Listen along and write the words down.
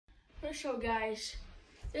So guys,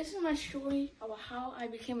 this is my story about how I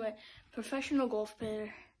became a professional golf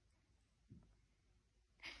player.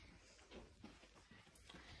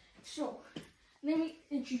 So, let me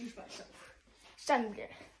introduce myself. Standing there.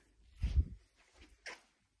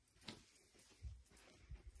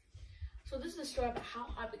 So this is the story about how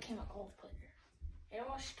I became a golf player. It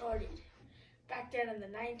all started back then in the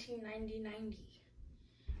 1990,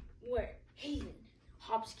 where Hayden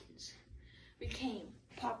Hobson became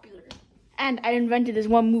popular. And I invented this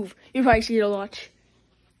one move. You probably see it a lot.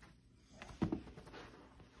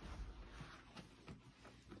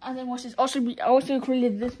 And then watch this. I also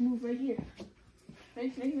created this move right here.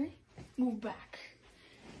 Ready? Move back.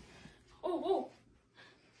 Oh!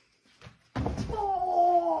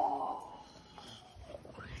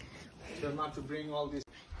 So not to bring all this.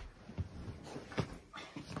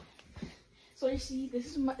 So you see,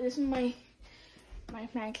 this is my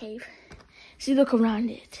man cave. See, look around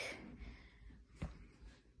it.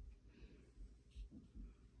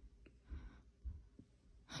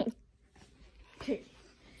 Okay,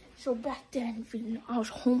 so back then, I was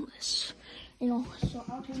homeless, so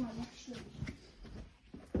I'll tell my next story.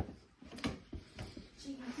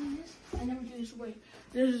 See this? I never do this way.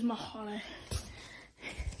 This is my holiday.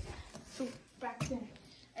 So back then,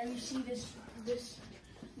 and you see this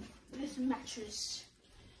mattress.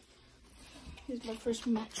 This is my first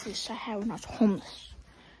mattress I had when I was homeless.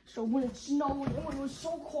 So when it snowed and when it was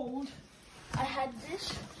so cold, I had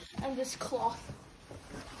this and this cloth.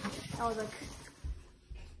 I was like,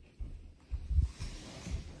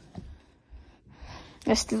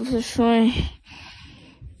 let's do this way.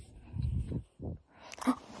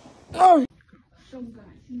 Oh! So guys,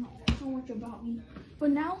 you know so much about me.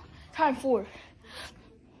 But now, time for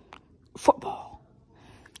football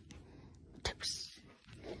tips.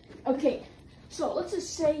 Okay, so let's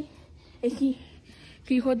just say, can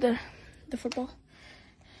you hold the football?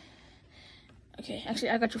 Okay, actually,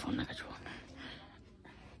 I got your phone.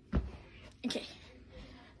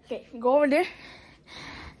 Okay, go over there.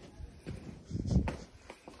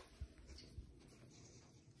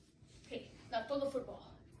 Okay, now throw the football.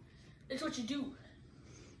 This is what you do.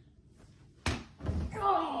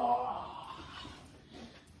 Oh.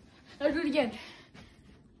 Now do it again.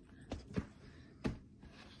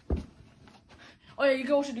 Oh yeah, you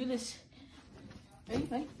can also do this.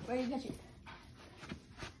 Ready? Ready, catch it.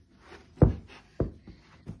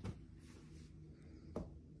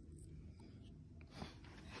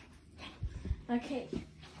 Okay.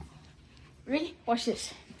 Ready? Watch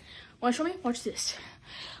this. Want to show me? Watch this.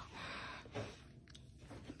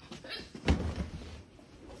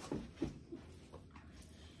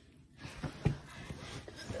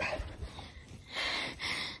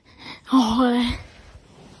 Oh.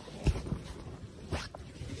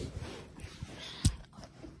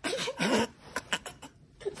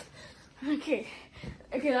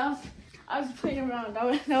 Okay, I was playing around. That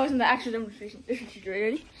wasn't the actual demonstration. This is what you do.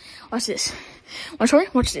 Ready? Watch this. Watch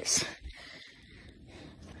this.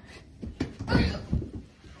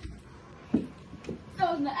 That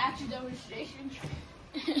wasn't the actual demonstration.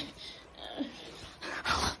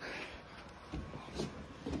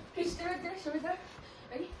 Okay, stay right there.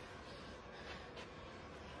 Ready?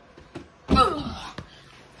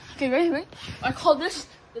 Okay, ready? I call this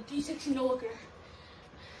the 360 no looker.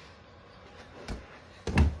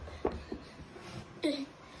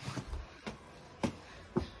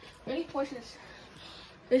 Ready? Watch this.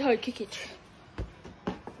 This is how you kick it.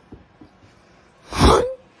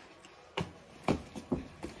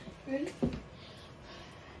 Ready?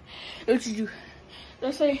 What you do?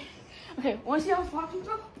 Let's say, okay, want to see how far you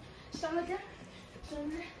throw? Stand like that.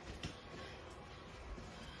 Stand there.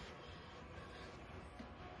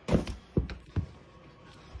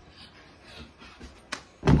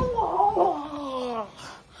 Oh.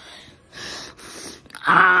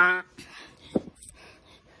 Ah.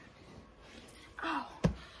 Ow.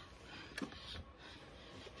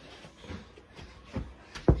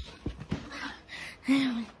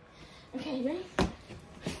 Okay, ready?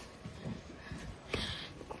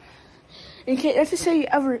 Okay, let's just say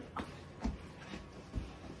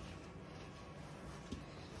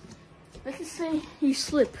let's just say you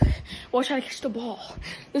slip while trying to catch the ball.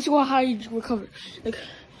 This is how you recover. Like,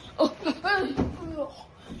 oh, and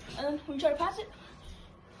then when you try to pass it,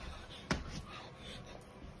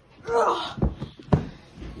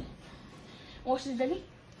 watch this, ready?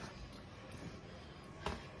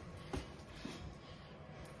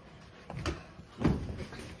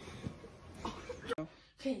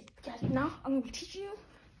 Okay, guys, now I'm going to teach you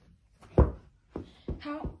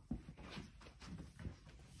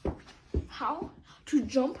how to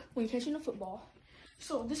jump when catching a football.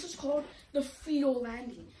 So this is called the fetal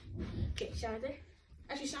landing. Okay, stand right there.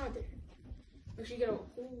 Actually, stand right there. Make sure you get a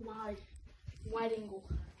whole wide angle.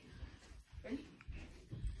 Ready?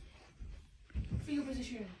 Fetal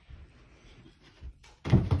position.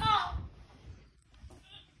 Oh!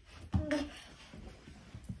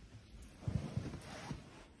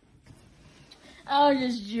 I was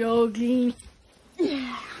just joking.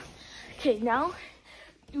 Okay, now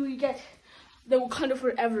we get the Wakanda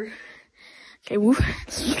Forever. Okay, woo.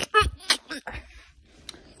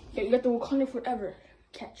 Okay, you got the Wakanda Forever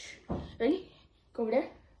catch. Ready? Go over there.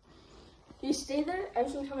 You stay there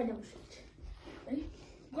every single time I demonstrate. Ready?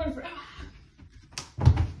 Wakanda Forever.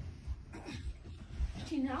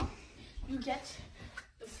 Okay, now you get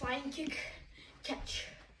the flying kick catch.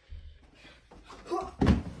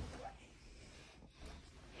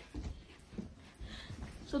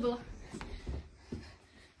 So the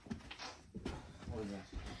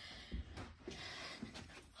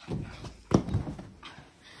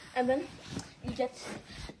and then you get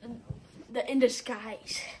the in the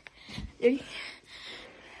skies. Ready?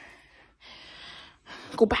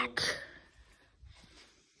 Go back.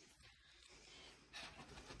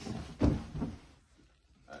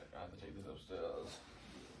 I have to take this upstairs.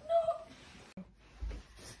 No.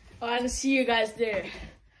 Oh, I can see you guys there.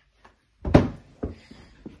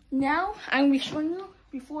 Now I'm gonna be showing you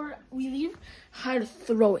before we leave how to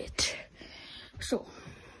throw it. So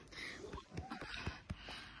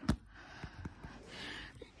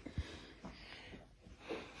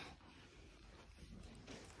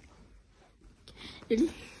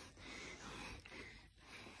ready?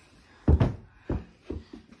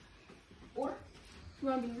 Or you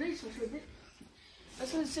wanna be racist with it.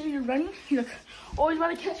 That's what say you're running. You're like, always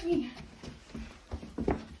wanna catch me.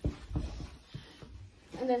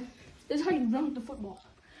 And then this is how you run with the football.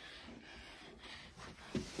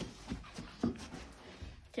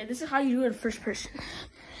 Okay, this is how you do it in first person.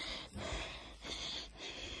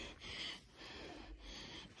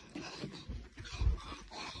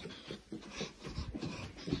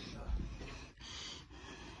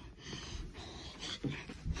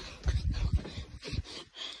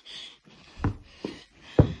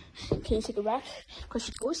 Okay, take it back. Because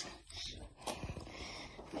she goes.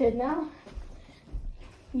 Okay, now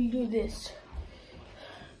we do this.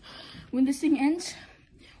 When this thing ends,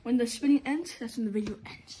 when the spinning ends, that's when the video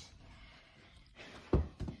ends.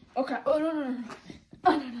 Okay. Oh no.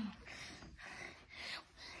 Oh no.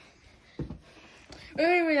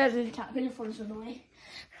 Wait, that didn't count. Put your photos in the way.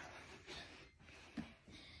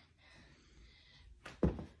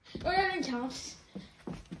 Oh, that didn't count.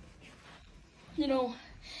 You know,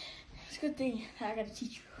 it's a good thing that I gotta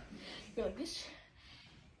teach you. Go like this.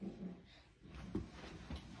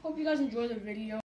 Hope you guys enjoy the video.